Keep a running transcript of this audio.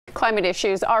Climate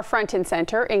issues are front and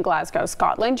center in Glasgow,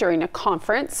 Scotland during a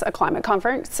climate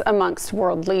conference amongst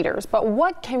world leaders. But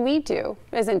what can we do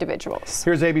as individuals?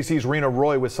 Here's ABC's Rena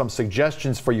Roy with some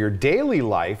suggestions for your daily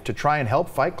life to try and help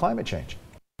fight climate change.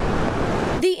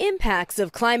 The impacts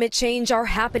of climate change are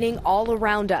happening all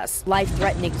around us.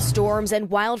 Life-threatening storms and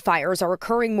wildfires are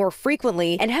occurring more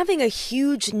frequently and having a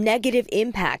huge negative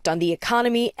impact on the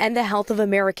economy and the health of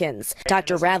Americans.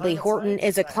 Dr. Radley Horton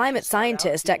is a climate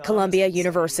scientist at Columbia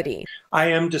University.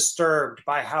 I am disturbed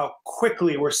by how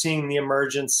quickly we're seeing the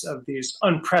emergence of these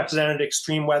unprecedented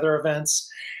extreme weather events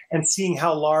and seeing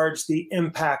how large the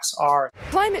impacts are.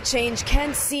 Climate change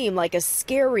can seem like a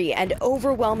scary and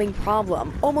overwhelming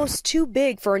problem, almost too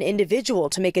big for an individual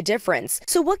to make a difference.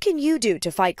 So what can you do to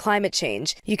fight climate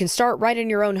change? You can start right in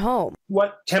your own home.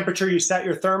 What temperature you set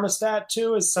your thermostat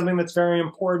to is something that's very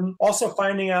important. Also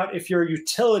finding out if your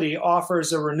utility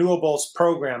offers a renewables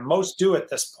program. Most do at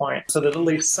this point, so that at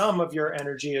least some of your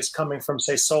energy is coming from,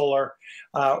 say, solar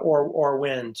or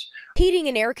wind. Heating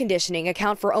and air conditioning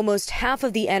account for almost half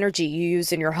of the energy you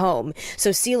use in your home,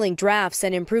 so sealing drafts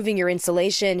and improving your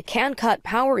insulation can cut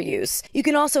power use. You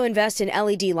can also invest in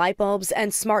LED light bulbs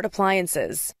and smart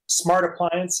appliances. Smart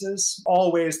appliances,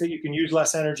 all ways that you can use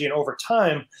less energy and over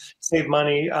time save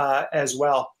money as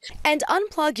well. And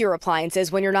unplug your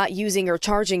appliances when you're not using or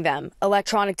charging them.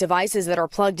 Electronic devices that are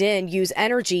plugged in use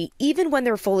energy even when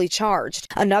they're fully charged.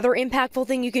 Another impactful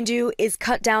thing you can do is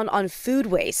cut down on food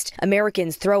waste.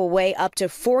 Americans throw away up to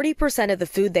 40% of the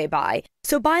food they buy.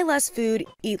 So buy less food,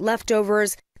 eat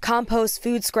leftovers, compost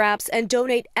food scraps, and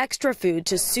donate extra food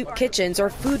to soup kitchens or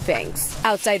food banks.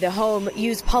 Outside the home,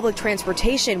 use public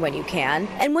transportation when you can.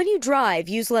 And when you drive,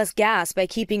 use less gas by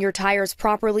keeping your tires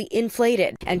properly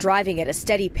inflated and driving at a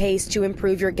steady pace to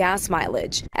improve your gas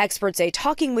mileage. Experts say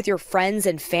talking with your friends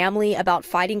and family about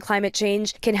fighting climate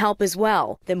change can help as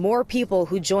well. The more people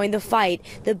who join the fight,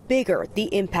 the bigger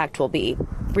the impact will be.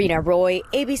 Rena Roy,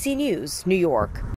 ABC News, New York.